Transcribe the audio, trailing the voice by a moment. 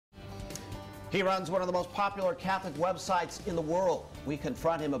He runs one of the most popular Catholic websites in the world. We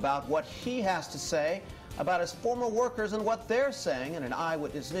confront him about what he has to say about his former workers and what they're saying in an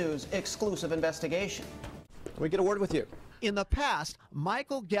Eyewitness News exclusive investigation. Can we get a word with you? In the past,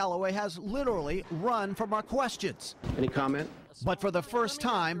 Michael Galloway has literally run from our questions. Any comment? But for the first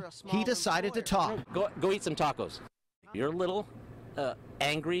time, he decided to talk. Go eat some tacos. You're a little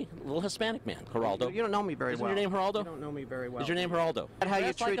angry, little Hispanic man, Geraldo. You don't know me very well. Is your name Geraldo? You don't know me very well. Is your name Geraldo? Is that how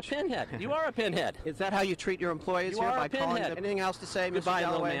you treat like a pinhead. You are a pinhead. Is that how you treat your employees You here are by a calling pinhead. them? Anything else to say, Mr. Goodbye,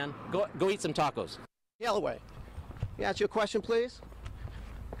 little Galloway? man. Go eat some tacos. Galloway, can I ask you a question, please?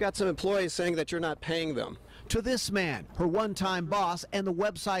 We've got some employees saying that you're not paying them. To this man, her one-time boss and the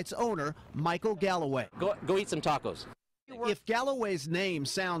website's owner, Michael Galloway. Go eat some tacos. If Galloway's name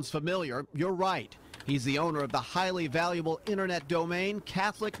sounds familiar, you're right. He's the owner of the highly valuable internet domain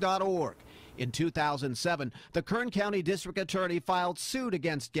Catholic.org. In 2007, the Kern County District Attorney filed suit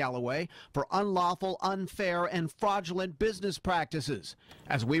against Galloway for unlawful, unfair, and fraudulent business practices.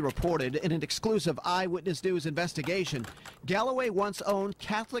 As we reported in an exclusive Eyewitness News investigation, Galloway once owned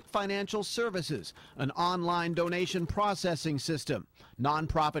Catholic Financial Services, an online donation processing system.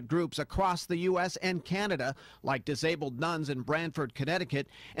 Nonprofit groups across the U.S. and Canada, like Disabled Nuns in Brantford, Connecticut,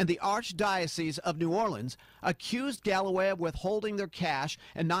 and the Archdiocese of New Orleans, accused Galloway of withholding their cash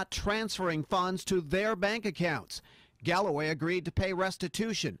and not transferring funds to their bank accounts. Galloway agreed to pay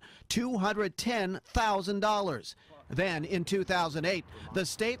restitution, $210,000. Then, in 2008, the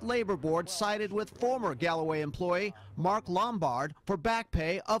State Labor Board sided with former Galloway employee Mark Lombard for back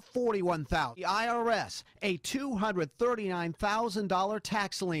pay of $41,000. The IRS, a $239,000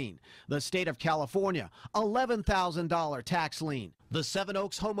 tax lien. The state of California, $11,000 tax lien. The Seven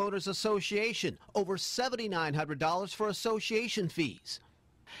Oaks Homeowners Association, over $7,900 for association fees.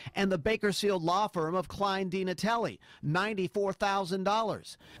 And the Bakersfield law firm of Klein DiNatale,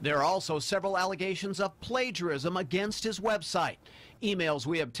 $94,000. There are also several allegations of plagiarism against his website. Emails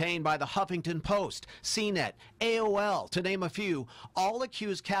we obtained by the Huffington Post, CNET, AOL, to name a few, all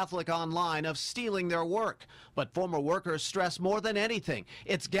accuse Catholic Online of stealing their work. But former workers stress more than anything,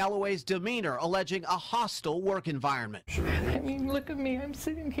 it's Galloway's demeanor alleging a hostile work environment. I mean, look at me, I'm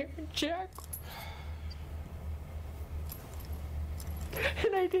sitting here in jail.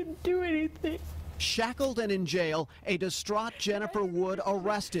 And I didn't do anything. Shackled and in jail, a distraught Jennifer Wood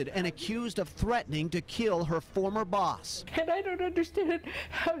arrested and accused of threatening to kill her former boss. And I don't understand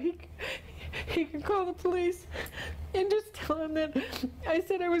how he can call the police and just tell them that I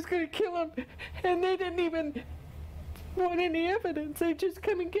said I was going to kill him, and they didn't even want any evidence. They just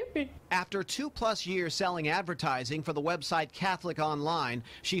come and get me. After 2+ years selling advertising for the website Catholic Online,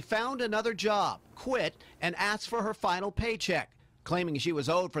 she found another job, quit, and asked for her final paycheck. Claiming she was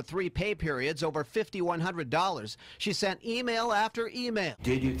owed for 3 pay periods over $5,100, she sent email after email.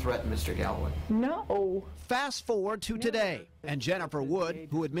 Did you threaten Mr. Galloway? No. Fast forward to today, and Jennifer Wood,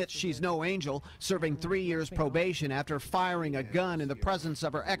 who admits she's no angel, serving 3 years probation after firing a gun in the presence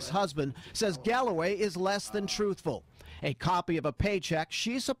of her ex-husband, says Galloway is less than truthful. A copy of a paycheck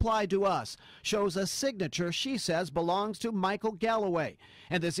she supplied to us shows a signature she says belongs to Michael Galloway.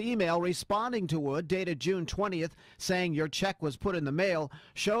 And this email responding to Wood, dated June 20th, saying your check was put in the mail,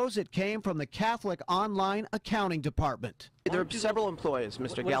 shows it came from the Catholic Online accounting department. There are several employees,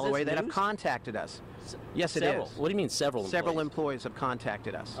 Mr. Galloway, that have contacted us. Yes, it is. What do you mean several employees? Several employees have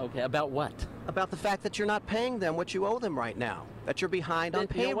contacted us. Okay, about what? About the fact that you're not paying them what you owe them right now, that you're behind on You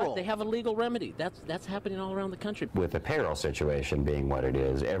know payroll. what? They have a legal remedy. That's happening all around the country. With the payroll situation being what it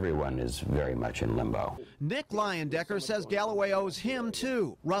is, everyone is very much in limbo. Nick Leyendecker says Galloway owes him,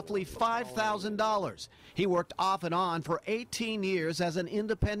 too, roughly $5,000. He worked off and on for 18 years as an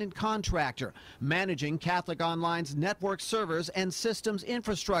independent contractor, managing Catholic Online's network servers and systems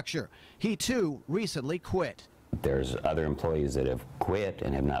infrastructure. He, too, recently quit. There's other employees that have quit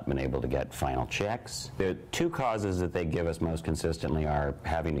and have not been able to get final checks. The 2 causes that they give us most consistently are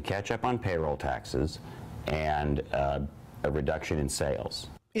having to catch up on payroll taxes and a reduction in sales.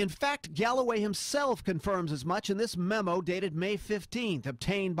 In fact, Galloway himself confirms as much in this memo dated May 15th,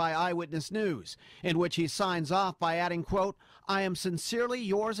 obtained by Eyewitness News, in which he signs off by adding, quote, I am sincerely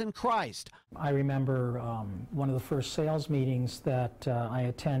yours in Christ. I remember one of the first sales meetings that I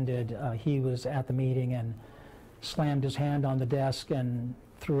attended, he was at the meeting and slammed his hand on the desk and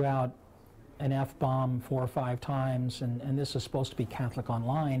threw out an F-bomb 4 or 5 times, and this is supposed to be Catholic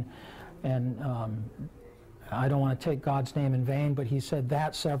Online, and I don't want to take God's name in vain, but he said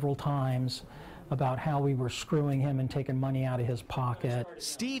that several times. about how we were screwing him and taking money out of his pocket.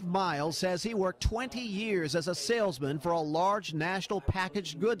 Steve Miles says he worked 20 years as a salesman for a large national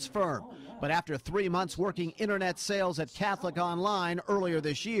packaged goods firm. But after 3 months working internet sales at Catholic Online earlier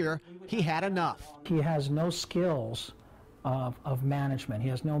this year, he had enough. He has no skills of management. He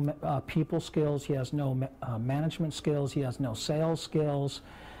has no people skills. He has no management skills. He has no sales skills.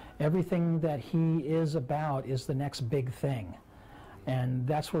 Everything that he is about is the next big thing. And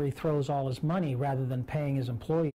that's where he throws all his money rather than paying his employees.